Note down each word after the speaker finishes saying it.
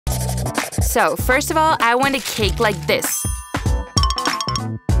So, first of all, I want a cake like this.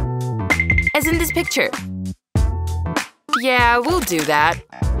 As in this picture. Yeah, we'll do that.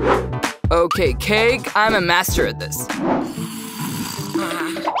 Okay, cake, I'm a master at this.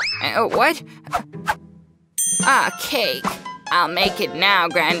 What? Cake. I'll make it now,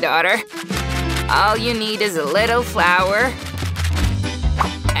 granddaughter. All you need is a little flour,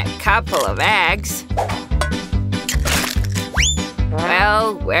 a couple of eggs.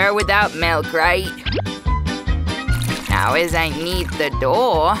 Well, we're without milk, right? Now as I knead the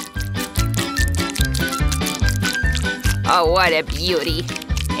dough… Oh, what a beauty.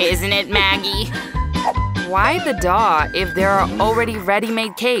 Isn't it, Maggie? Why the dough if there are already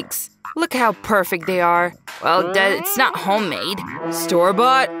ready-made cakes? Look how perfect they are. Well, it's not homemade.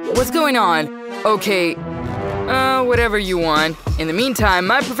 Store-bought? What's going on? Okay, whatever you want. In the meantime,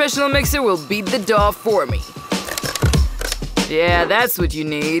 my professional mixer will beat the dough for me. Yeah, that's what you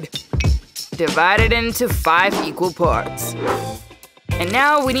need. Divide it into 5 equal parts. And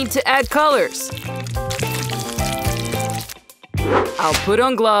now we need to add colors. I'll put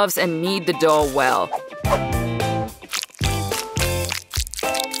on gloves and knead the dough well.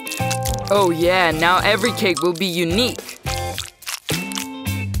 Oh yeah, now every cake will be unique.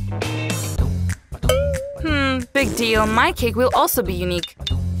 Big deal. My cake will also be unique.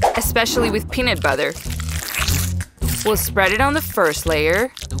 Especially with peanut butter. We'll spread it on the first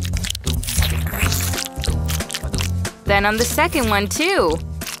layer. Then on the second one too.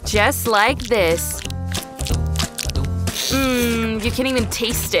 Just like this. You can even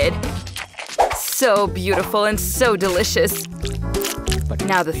taste it. So beautiful and so delicious.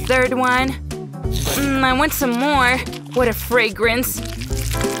 Now the third one. I want some more. What a fragrance.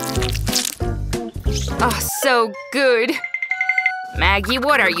 Oh, so good. Maggie,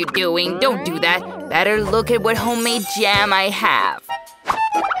 what are you doing? Don't do that. Better look at what homemade jam I have.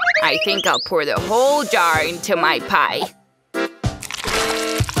 I think I'll pour the whole jar into my pie.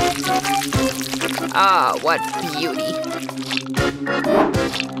 Oh, what beauty.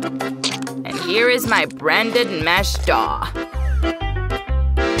 And here is my branded mashed dough.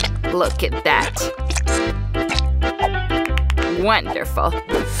 Look at that. Wonderful.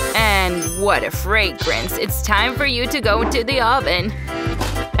 And what a fragrance. It's time for you to go to the oven.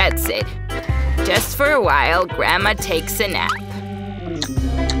 That's it. Just for a while, Grandma takes a nap.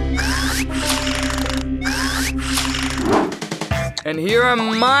 And here are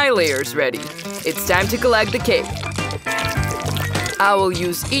my layers ready. It's time to collect the cake. I will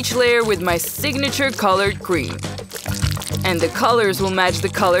use each layer with my signature colored cream. And the colors will match the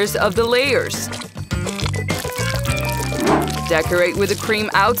colors of the layers. Decorate with the cream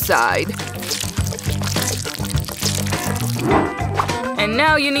outside. And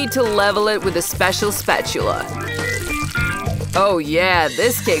now you need to level it with a special spatula. Oh yeah,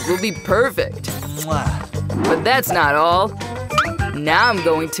 this cake will be perfect. But that's not all. Now I'm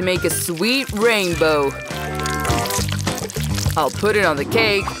going to make a sweet rainbow. I'll put it on the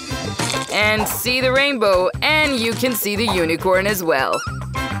cake. And see the rainbow, and you can see the unicorn as well.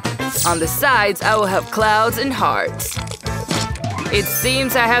 On the sides, I will have clouds and hearts. It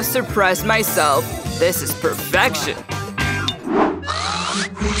seems I have surprised myself. This is perfection.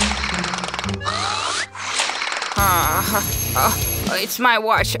 It's my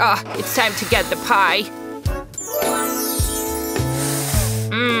watch. It's time to get the pie.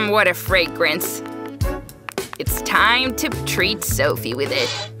 What a fragrance. It's time to treat Sophie with it.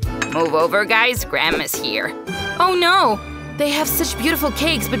 Move over, guys. Grandma's here. Oh no! They have such beautiful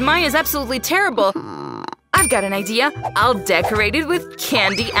cakes, but mine is absolutely terrible. I've got an idea. I'll decorate it with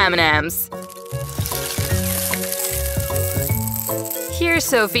candy M&Ms. Here,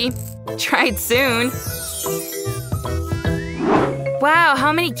 Sophie. Try it soon. Wow,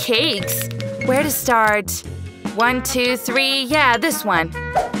 how many cakes? Where to start? 1, 2, 3. Yeah, this one.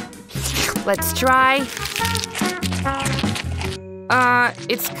 Let's try.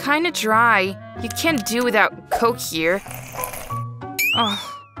 It's kinda dry. You can't do without Coke here. Oh,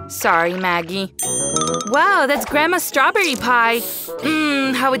 sorry, Maggie. Wow, that's Grandma's strawberry pie.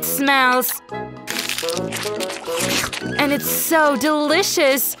 How it smells. And it's so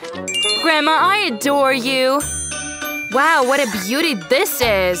delicious. Grandma, I adore you. Wow, what a beauty this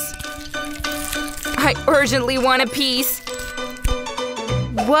is. I urgently want a piece.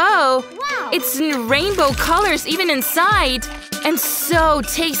 Whoa, it's in rainbow colors even inside. And so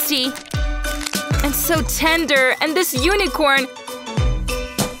tasty. And so tender. And this unicorn.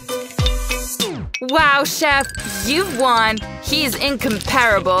 Wow, Chef, you've won. He is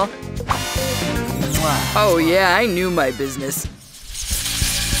incomparable. Oh yeah, I knew my business.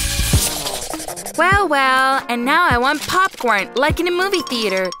 Well, and now I want popcorn, like in a movie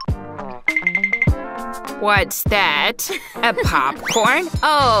theater. What's that? A popcorn?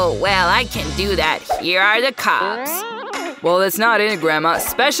 Oh, well, I can do that. Here are the cups. Well, that's not it, Grandma.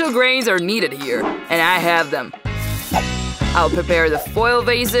 Special grains are needed here, and I have them. I'll prepare the foil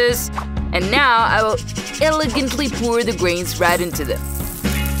vases, and now I will elegantly pour the grains right into them.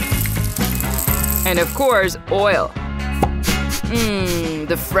 And of course, oil.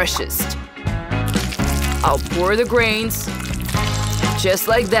 The freshest. I'll pour the grains, just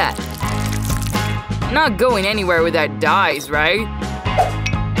like that. Not going anywhere without dyes, right?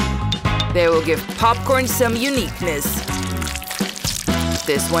 They will give popcorn some uniqueness.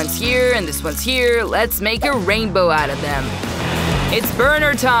 This one's here and this one's here. Let's make a rainbow out of them. It's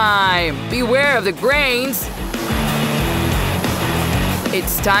burner time! Beware of the grains!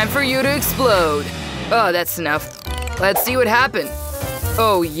 It's time for you to explode. Oh, that's enough. Let's see what happened.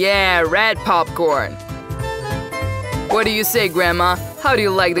 Oh yeah, red popcorn. What do you say, Grandma? How do you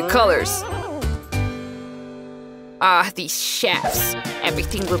like the colors? These chefs.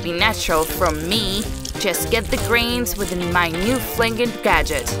 Everything will be natural from me. Just get the grains within my new flagrant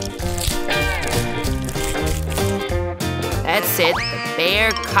gadget. That's it, the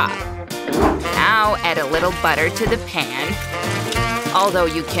bare cup. Now add a little butter to the pan. Although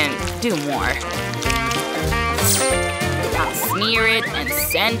you can do more. I'll smear it and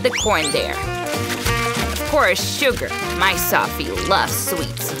send the corn there. And of course, sugar. My Sophie loves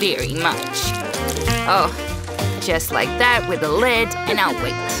sweets very much. Oh, just like that with a lid, and I'll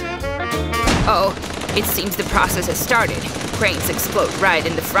wait. Oh, it seems the process has started. Grains explode right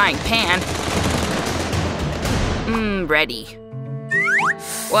in the frying pan. Ready.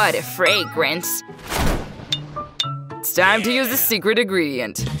 What a fragrance. It's time to use the secret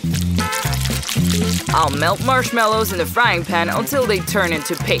ingredient. I'll melt marshmallows in the frying pan until they turn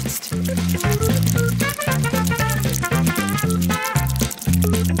into paste.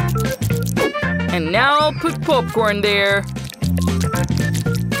 And now I'll put popcorn there.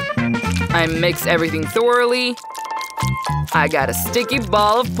 I mix everything thoroughly. I got a sticky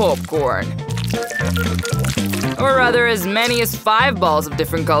ball of popcorn. Or rather, as many as 5 balls of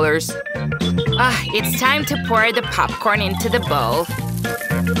different colors. It's time to pour the popcorn into the bowl.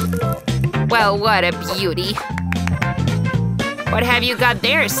 Well, what a beauty. What have you got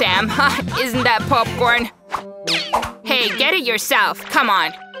there, Sam? Isn't that popcorn? Hey, get it yourself. Come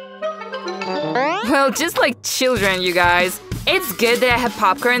on. Well, just like children, you guys. It's good that I have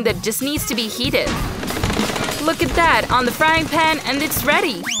popcorn that just needs to be heated. Look at that, on the frying pan, and it's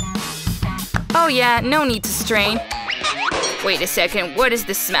ready. Oh yeah, no need to strain. Wait a second, what is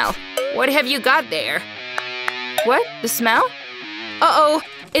the smell? What have you got there? What? The smell? Uh-oh,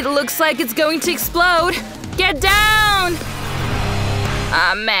 it looks like it's going to explode. Get down!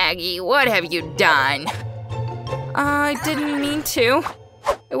 Maggie, what have you done? I didn't mean to.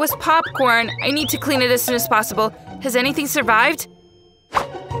 It was popcorn. I need to clean it as soon as possible. Has anything survived?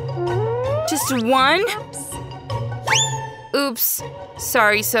 Just one? Oops.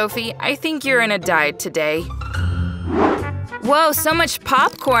 Sorry, Sophie. I think you're in a diet today. Whoa, so much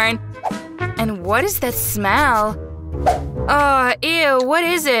popcorn! And what is that smell? Oh, ew, what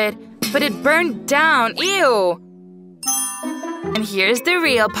is it? But it burned down, ew! And here's the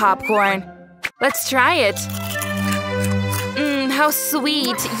real popcorn. Let's try it. How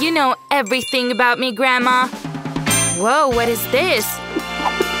sweet. You know everything about me, Grandma. Whoa, what is this?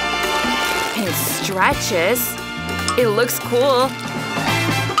 It stretches. It looks cool.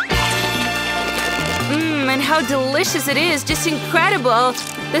 And how delicious it is. Just incredible.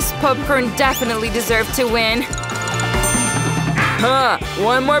 This popcorn definitely deserved to win.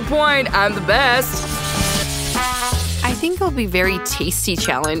 One more point. I'm the best. I think it'll be very tasty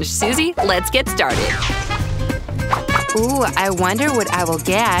challenge. Susie, let's get started. Ooh, I wonder what I will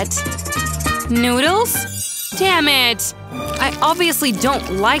get. Noodles? Damn it! I obviously don't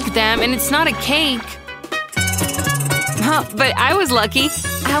like them, and it's not a cake. But I was lucky.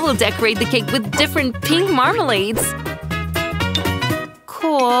 I will decorate the cake with different pink marmalades.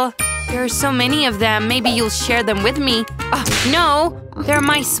 Cool. There are so many of them. Maybe you'll share them with me. No! They're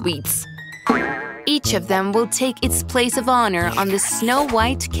my sweets. Each of them will take its place of honor on the Snow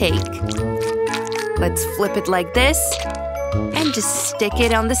White cake. Let's flip it like this, and just stick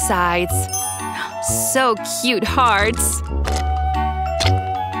it on the sides. So cute hearts.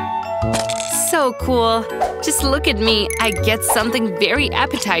 So cool. Just look at me. I get something very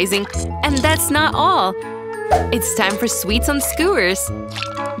appetizing. And that's not all. It's time for sweets on skewers.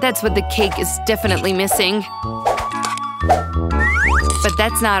 That's what the cake is definitely missing. But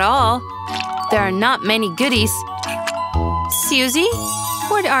that's not all. There are not many goodies. Susie,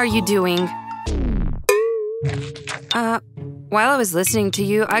 what are you doing? While I was listening to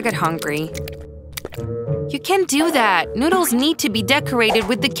you, I got hungry. You can't do that. Noodles need to be decorated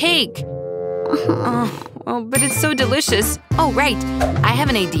with the cake. Oh, but it's so delicious. Oh, right. I have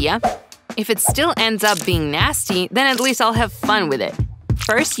an idea. If it still ends up being nasty, then at least I'll have fun with it.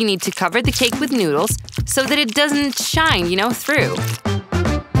 First, you need to cover the cake with noodles so that it doesn't shine, through.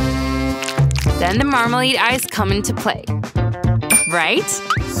 Then the marmalade eyes come into play. Right?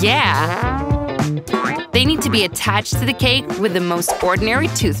 Yeah. They need to be attached to the cake with the most ordinary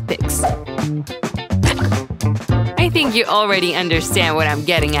toothpicks. I think you already understand what I'm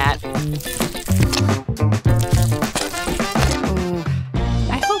getting at. Ooh.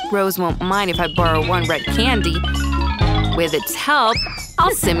 I hope Rose won't mind if I borrow one red candy. With its help,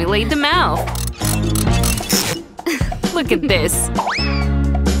 I'll simulate the mouth. Look at this.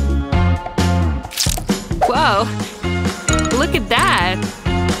 Whoa! Look at that!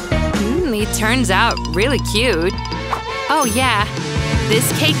 It turns out really cute. Oh yeah,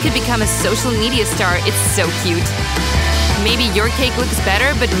 this cake could become a social media star. It's so cute. Maybe your cake looks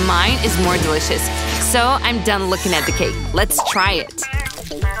better, but mine is more delicious. So I'm done looking at the cake. Let's try it.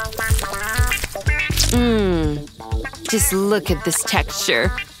 Just look at this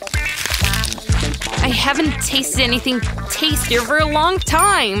texture. I haven't tasted anything tastier for a long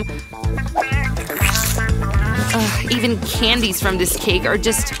time. Even candies from this cake are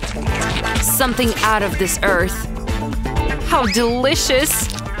just something out of this earth. How delicious!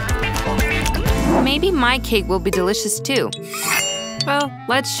 Maybe my cake will be delicious too. Well,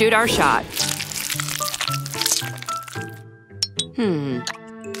 let's shoot our shot.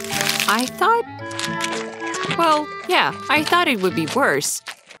 I thought it would be worse.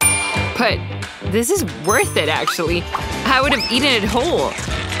 But this is worth it, actually. I would have eaten it whole.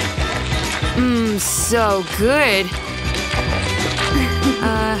 So good.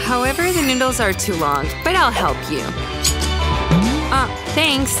 However, the noodles are too long, but I'll help you.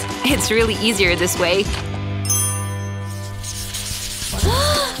 Thanks. It's really easier this way.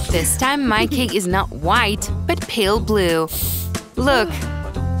 This time my cake is not white, but pale blue. Look.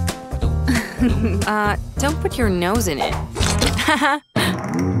 Don't put your nose in it.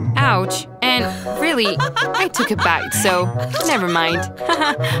 Ouch. And really, I took a bite, so never mind.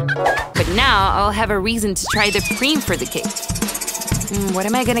 But now I'll have a reason to try the cream for the cake. What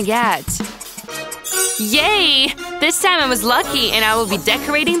am I gonna get? Yay! This time I was lucky and I will be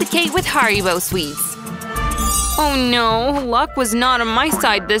decorating the cake with Haribo sweets. Oh no, luck was not on my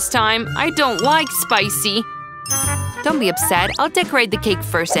side this time. I don't like spicy. Don't be upset, I'll decorate the cake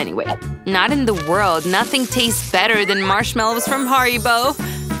first anyway. Not in the world, nothing tastes better than marshmallows from Haribo.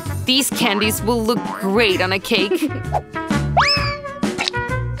 These candies will look great on a cake.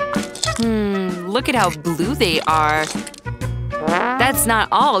 Look at how blue they are. That's not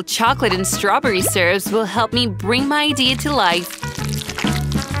all. Chocolate and strawberry syrups will help me bring my idea to life.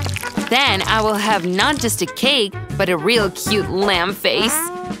 Then I will have not just a cake, but a real cute lamb face.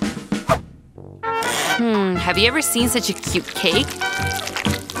 Have you ever seen such a cute cake?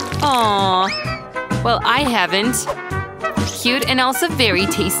 Aww. Well, I haven't. Cute and also very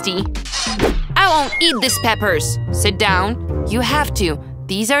tasty. I won't eat these peppers. Sit down. You have to.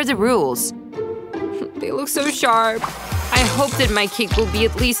 These are the rules. They look so sharp. I hope that my cake will be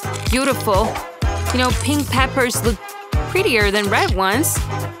at least beautiful. Pink peppers look prettier than red ones.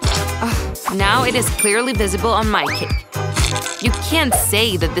 Now it is clearly visible on my cake. You can't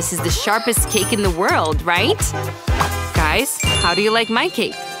say that this is the sharpest cake in the world, right? Guys, how do you like my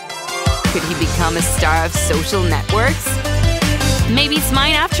cake? Could he become a star of social networks? Maybe it's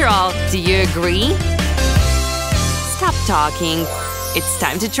mine after all. Do you agree? Stop talking. It's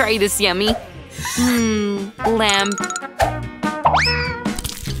time to try this yummy. Lamb.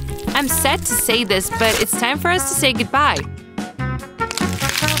 I'm sad to say this, but it's time for us to say goodbye.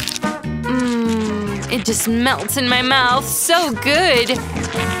 It just melts in my mouth. So good.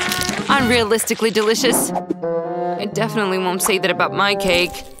 Unrealistically delicious. I definitely won't say that about my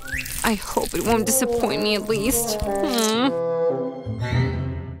cake. I hope it won't disappoint me at least.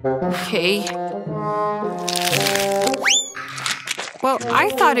 Okay. Well, I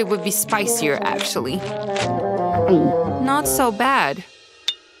thought it would be spicier, actually. Not so bad.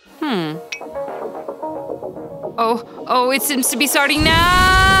 Oh, it seems to be starting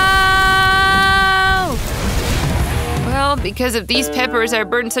now! Well, because of these peppers, I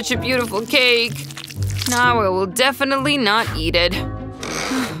burned such a beautiful cake. Now I will definitely not eat it.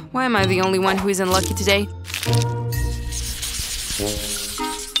 Why am I the only one who is unlucky today?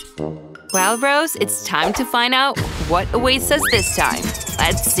 Well, Rose, it's time to find out what awaits us this time.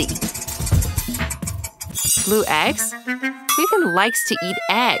 Let's see. Blue eggs? Who even likes to eat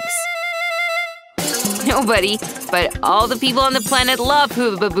eggs? nobody, but all the people on the planet love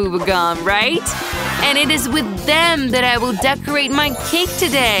Hubba Bubba Gum, right? And it is with them that I will decorate my cake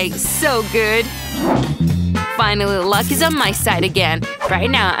today. So good. Finally, luck is on my side again. Right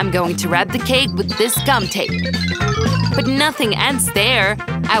now, I'm going to wrap the cake with this gum tape. But nothing ends there.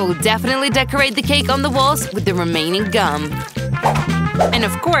 I will definitely decorate the cake on the walls with the remaining gum. And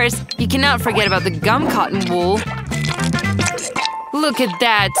of course, you cannot forget about the gum cotton wool. Look at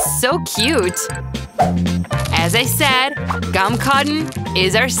that, so cute! As I said, gum cotton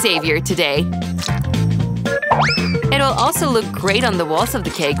is our savior today. It'll also look great on the walls of the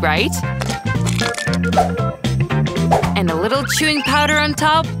cake, right? And a little chewing powder on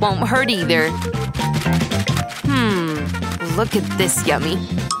top won't hurt either. Look at this yummy.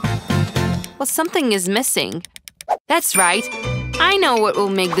 Well, something is missing. That's right. I know what will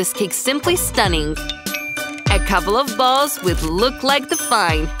make this cake simply stunning. A couple of balls would look like the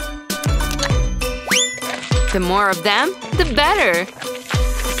fine. The more of them, the better.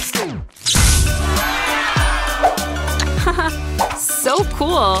 So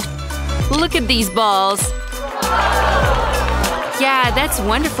cool. Look at these balls. Yeah, that's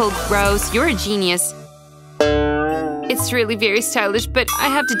wonderful, Rose. You're a genius. It's really very stylish, but I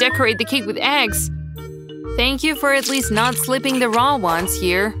have to decorate the cake with eggs. Thank you for at least not slipping the raw ones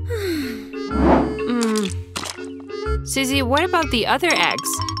here. Susie, what about the other eggs?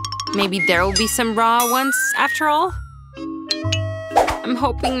 Maybe there will be some raw ones after all? I'm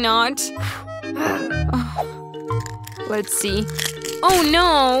hoping not. Let's see. Oh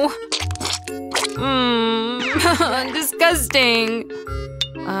no! Disgusting!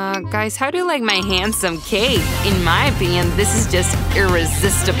 Guys, how do you like my handsome cake? In my opinion, this is just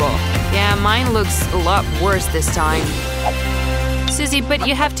irresistible. Yeah, mine looks a lot worse this time. Susie, but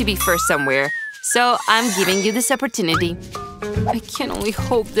you have to be first somewhere. So I'm giving you this opportunity. I can only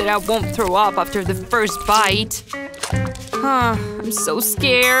hope that I won't throw up after the first bite. I'm so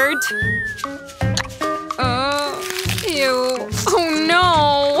scared. Ew. Oh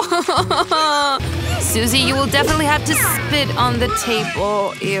no! Susie, you will definitely have to spit on the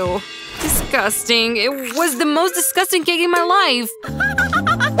table. Ew. Disgusting. It was the most disgusting cake in my life.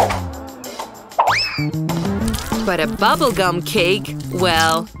 But a bubblegum cake,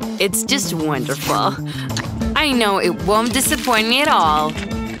 well, it's just wonderful. I know it won't disappoint me at all.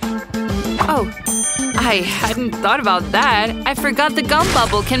 Oh, I hadn't thought about that. I forgot the gum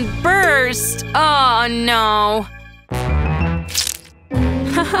bubble can burst. Oh, no.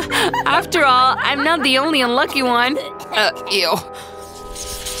 After all, I'm not the only unlucky one. Ew.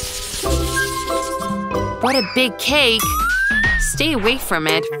 What a big cake. Stay away from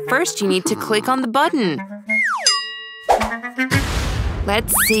it. First, you need to click on the button.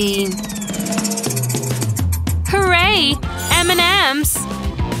 Let's see. Hooray! M&M's!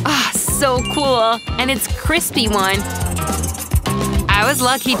 Ah, so cool. And it's crispy one. I was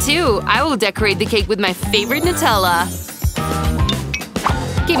lucky too. I will decorate the cake with my favorite Nutella.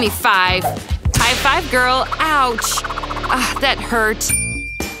 Give me 5. High five, girl. Ouch. Ah, that hurt.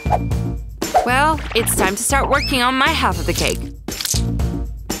 Well, it's time to start working on my half of the cake.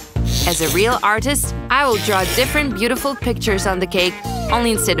 As a real artist, I will draw different beautiful pictures on the cake.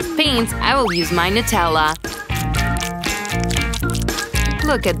 Only instead of paint, I will use my Nutella.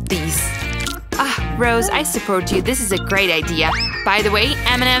 Look at these. Ah, Rose, I support you. This is a great idea. By the way,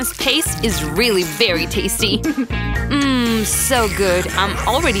 M&M's paste is really very tasty. So good. I'm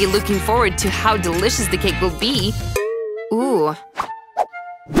already looking forward to how delicious the cake will be. Ooh.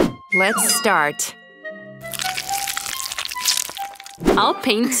 Let's start. I'll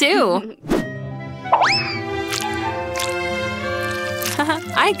paint too.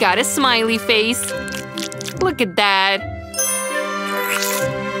 I got a smiley face. Look at that.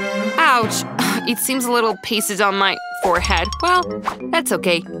 Ouch. It seems a little pasted on my forehead. Well, that's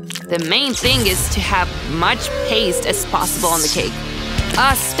okay. The main thing is to have much paste as possible on the cake.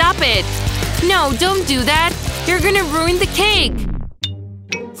 Stop it! No, don't do that! You're gonna ruin the cake!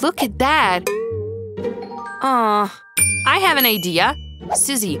 Look at that! I have an idea.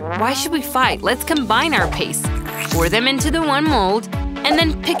 Susie, why should we fight? Let's combine our paste. Pour them into the one mold, and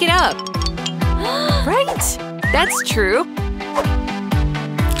then pick it up. Right! That's true.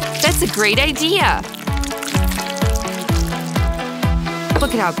 That's a great idea.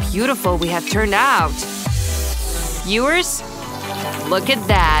 Look at how beautiful we have turned out. Viewers, look at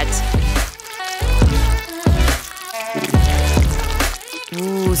that.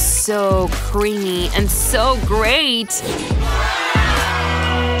 Ooh, so creamy and so great.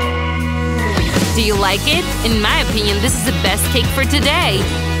 Do you like it? In my opinion, this is the best cake for today.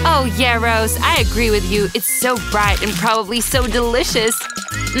 Oh yeah, Rose, I agree with you. It's so bright and probably so delicious.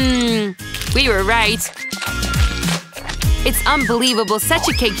 We were right. It's unbelievable. Such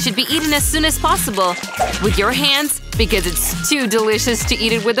a cake should be eaten as soon as possible. With your hands, because it's too delicious to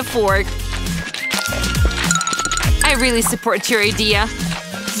eat it with a fork. I really support your idea.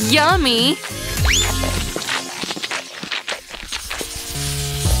 Yummy!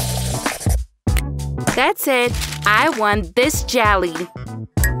 That's it. I want this jelly.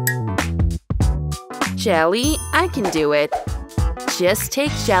 Jelly? I can do it. Just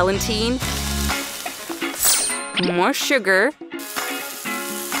take gelatine, more sugar,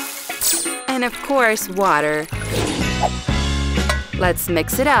 and of course, water. Let's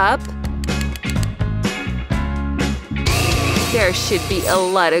mix it up. There should be a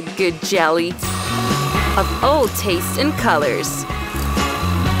lot of good jelly of all tastes and colors.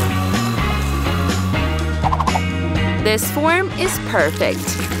 This form is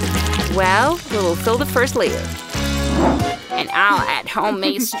perfect. Well, we'll fill the first layer. And I'll add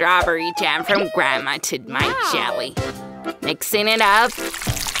homemade strawberry jam from Grandma to my jelly. Mixing it up.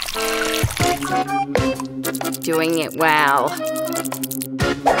 Doing it well.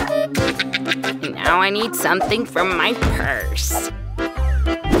 Now I need something from my purse.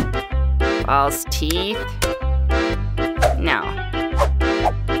 False teeth. No.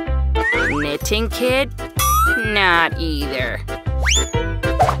 Knitting kit? Not either.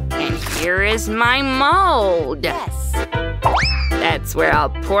 And here is my mold. Yes. That's where I'll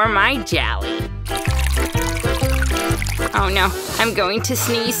pour my jelly. Oh no, I'm going to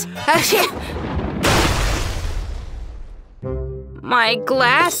sneeze. My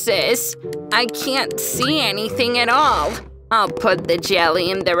glasses! I can't see anything at all. I'll put the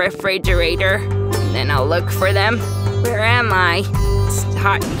jelly in the refrigerator. Then I'll look for them. Where am I? It's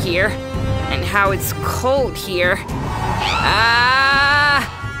hot in here. And how it's cold here. Ah!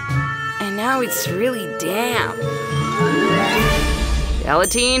 And now it's really damp.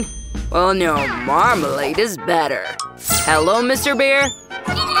 Gelatine? Well, no, marmalade is better. Hello, Mr. Bear?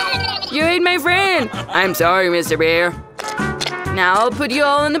 You ate my friend! I'm sorry, Mr. Bear. Now I'll put you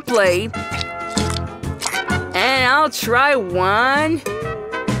all on the plate. And I'll try one.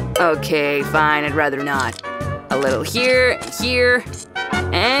 Okay, fine, I'd rather not. A little here, here,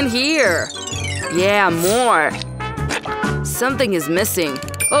 and here. Yeah, more. Something is missing.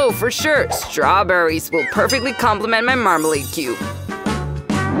 Oh, for sure, strawberries will perfectly complement my marmalade cube.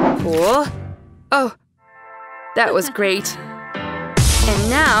 Cool. Oh, that was great. And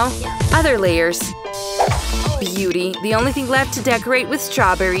now, other layers. Beauty, the only thing left to decorate with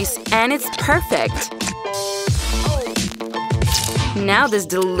strawberries, and it's perfect. Now this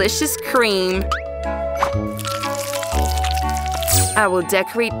delicious cream. I will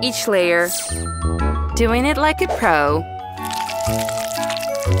decorate each layer, doing it like a pro.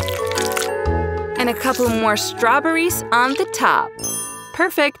 And a couple more strawberries on the top.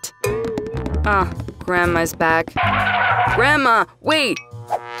 Perfect. Oh, Grandma's back. Grandma, wait!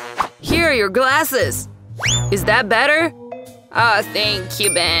 Here are your glasses. Is that better? Oh, thank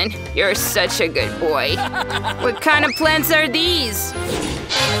you, Ben. You're such a good boy. What kind of plants are these?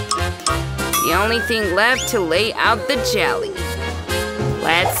 The only thing left to lay out the jelly.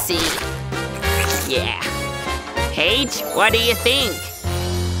 Let's see. Yeah. Paige, what do you think?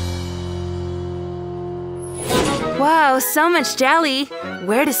 Wow, so much jelly.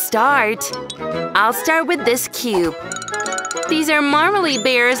 Where to start? I'll start with this cube. These are marmalade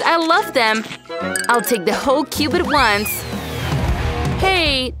bears. I love them. I'll take the whole cube at once.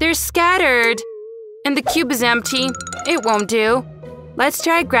 Hey, they're scattered. And the cube is empty. It won't do. Let's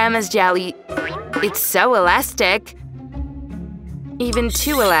try Grandma's jelly. It's so elastic. Even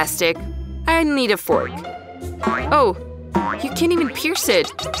too elastic. I need a fork. Oh, you can't even pierce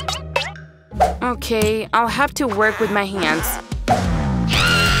it. Okay, I'll have to work with my hands.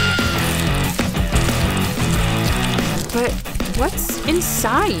 But what's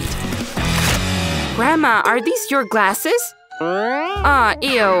inside? Grandma, are these your glasses? Ah,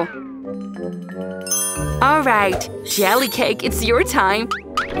 ew. All right, jelly cake, it's your time.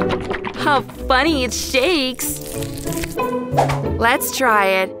 How funny it shakes. Let's try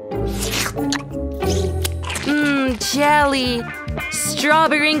it. Mmm, jelly.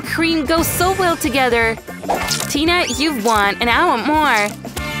 Strawberry and cream go so well together. Tina, you've won, and I want more.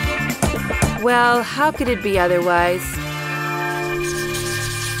 Well, how could it be otherwise?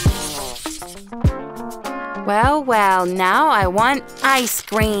 Well, well, now I want ice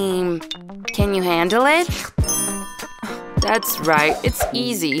cream. Can you handle it? That's right, it's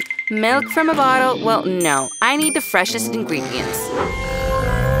easy. Milk from a bottle? Well, no. I need the freshest ingredients.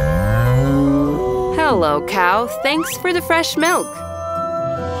 Hello, cow. Thanks for the fresh milk.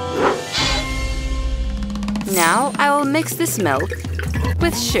 Now I will mix this milk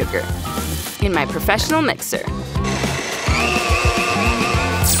with sugar. in my professional mixer.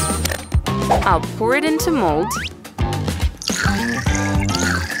 I'll pour it into mold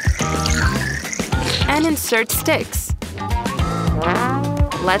and insert sticks.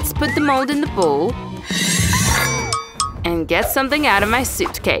 Let's put the mold in the bowl and get something out of my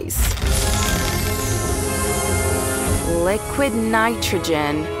suitcase. Liquid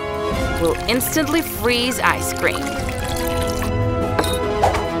nitrogen will instantly freeze ice cream.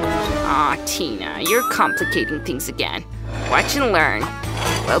 Aw, Tina, you're complicating things again. Watch and learn.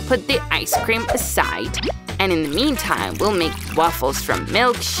 We'll put the ice cream aside, and in the meantime, we'll make waffles from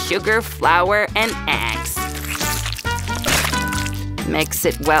milk, sugar, flour, and eggs. Mix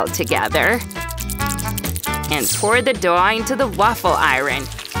it well together. And pour the dough into the waffle iron.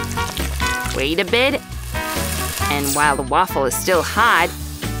 Wait a bit, and while the waffle is still hot,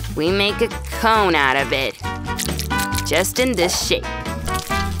 we make a cone out of it. Just in this shape.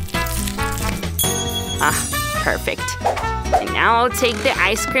 Ah, perfect. And now I'll take the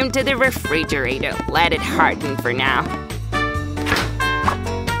ice cream to the refrigerator. Let it harden for now.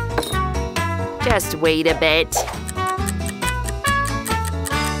 Just wait a bit.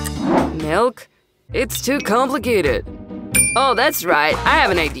 Milk? It's too complicated. Oh, that's right. I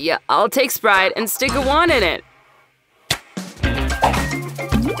have an idea. I'll take Sprite and stick a wand in it. And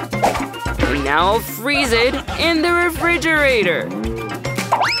now I'll freeze it in the refrigerator.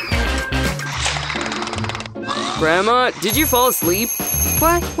 Grandma, did you fall asleep?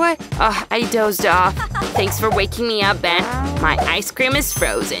 What? Oh, I dozed off. Thanks for waking me up, Ben. My ice cream is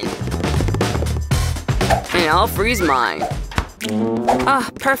frozen. And I'll freeze mine. Oh,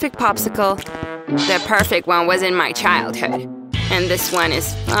 perfect popsicle. The perfect one was in my childhood. And this one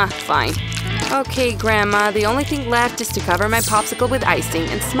is, fine. Okay, Grandma, the only thing left is to cover my popsicle with icing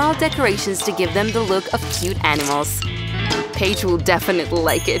and small decorations to give them the look of cute animals. Paige will definitely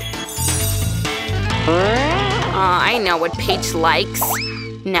like it. I know what Paige likes.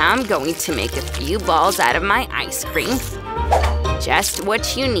 Now I'm going to make a few balls out of my ice cream. Just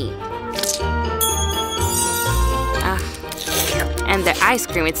what you need. And the ice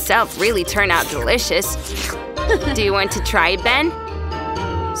cream itself really turned out delicious. Do you want to try it, Ben?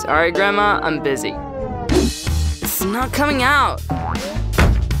 Sorry, Grandma, I'm busy. It's not coming out.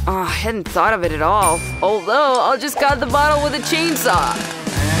 Oh, I hadn't thought of it at all. Although, I'll just cut the bottle with a chainsaw.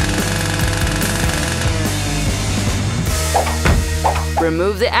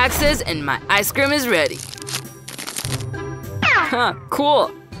 Remove the excess and my ice cream is ready. Huh,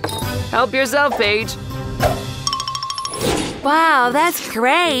 cool. Help yourself, Paige. Wow, that's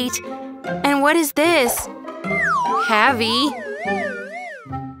great! And what is this? Heavy?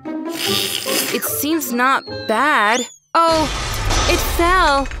 It seems not bad. Oh, it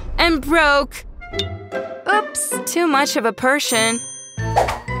fell and broke. Oops, too much of a portion.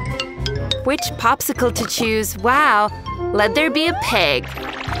 Which popsicle to choose? Wow, let there be a pig.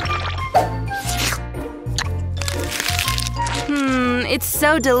 It's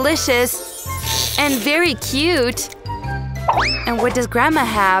so delicious and very cute. And what does Grandma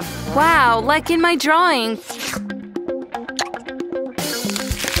have? Wow, like in my drawing.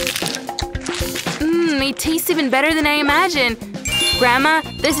 It tastes even better than I imagined. Grandma,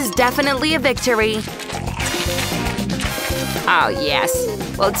 this is definitely a victory. Oh, yes.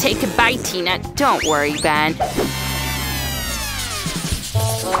 Well, take a bite, Tina. Don't worry, Ben.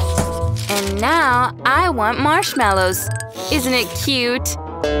 And now I want marshmallows. Isn't it cute?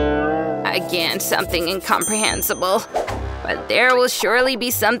 Again, something incomprehensible. But there will surely be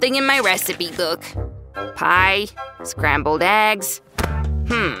something in my recipe book. Pie, scrambled eggs.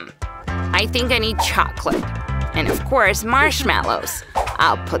 I think I need chocolate. And of course, marshmallows.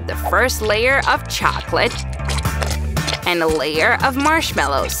 I'll put the first layer of chocolate and a layer of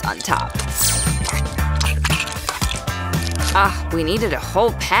marshmallows on top. We needed a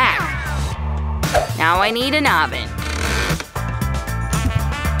whole pack. Now I need an oven.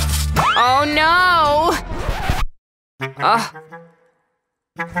 Oh no!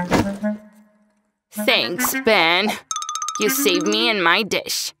 Thanks, Ben. You saved me and my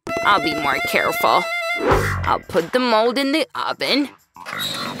dish. I'll be more careful. I'll put the mold in the oven.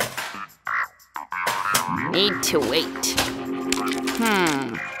 Need to wait.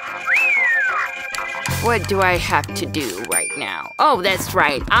 What do I have to do right now? Oh, that's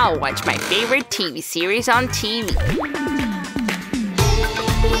right. I'll watch my favorite TV series on TV.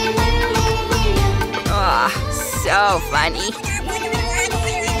 So funny.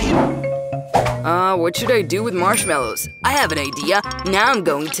 What should I do with marshmallows? I have an idea. Now I'm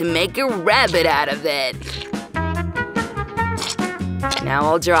going to make a rabbit out of it. Now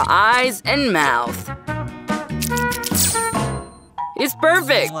I'll draw eyes and mouth. It's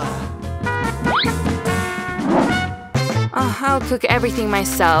perfect! Oh, I'll cook everything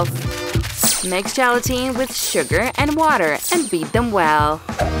myself. Mix gelatin with sugar and water and beat them well.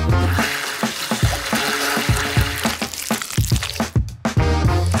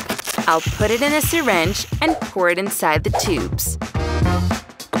 I'll put it in a syringe and pour it inside the tubes.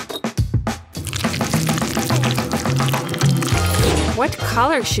 What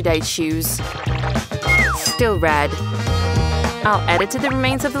color should I choose? Still red. I'll add it to the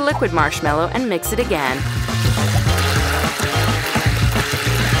remains of the liquid marshmallow and mix it again.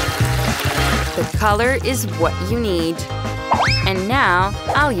 The color is what you need. And now,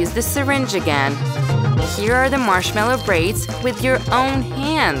 I'll use the syringe again. Here are the marshmallow braids with your own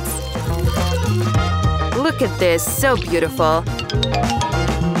hands. Look at this, so beautiful.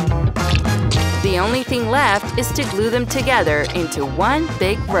 The only thing left is to glue them together into one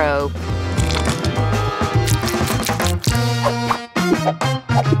big rope.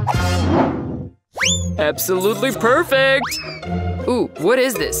 Absolutely perfect! Ooh, what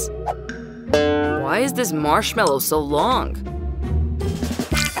is this? Why is this marshmallow so long?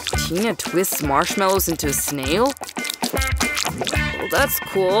 Tina twists marshmallows into a snail? Well, that's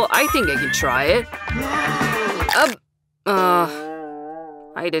cool. I think I can try it.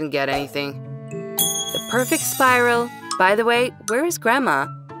 I didn't get anything. The perfect spiral. By the way, where is Grandma?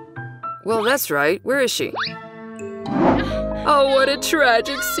 Well, that's right. Where is she? Oh, what a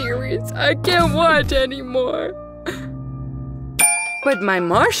tragic series. I can't watch anymore. But my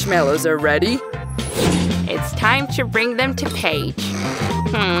marshmallows are ready. It's time to bring them to Paige.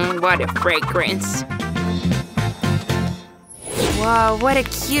 What a fragrance. Wow, what a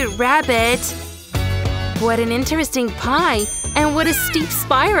cute rabbit. What an interesting pie. And what a steep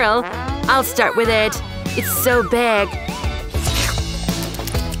spiral. I'll start with it. It's so big.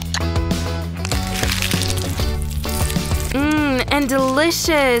 And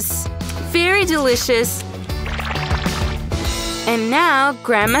delicious. Very delicious. And now,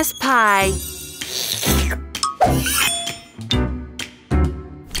 Grandma's pie.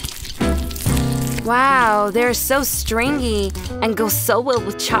 Wow, they're so stringy and go so well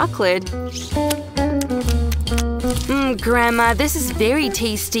with chocolate. Grandma, this is very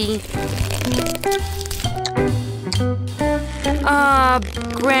tasty.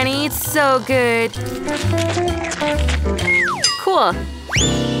 Granny, it's so good. Cool.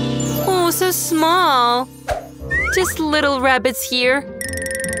 Oh, so small. Just little rabbits here.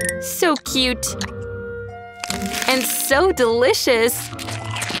 So cute. And so delicious.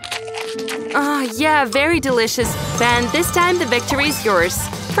 Oh, yeah, very delicious. Ben, this time the victory is yours.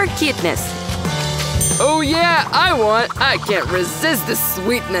 For cuteness. Oh yeah, I can't resist the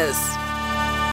sweetness.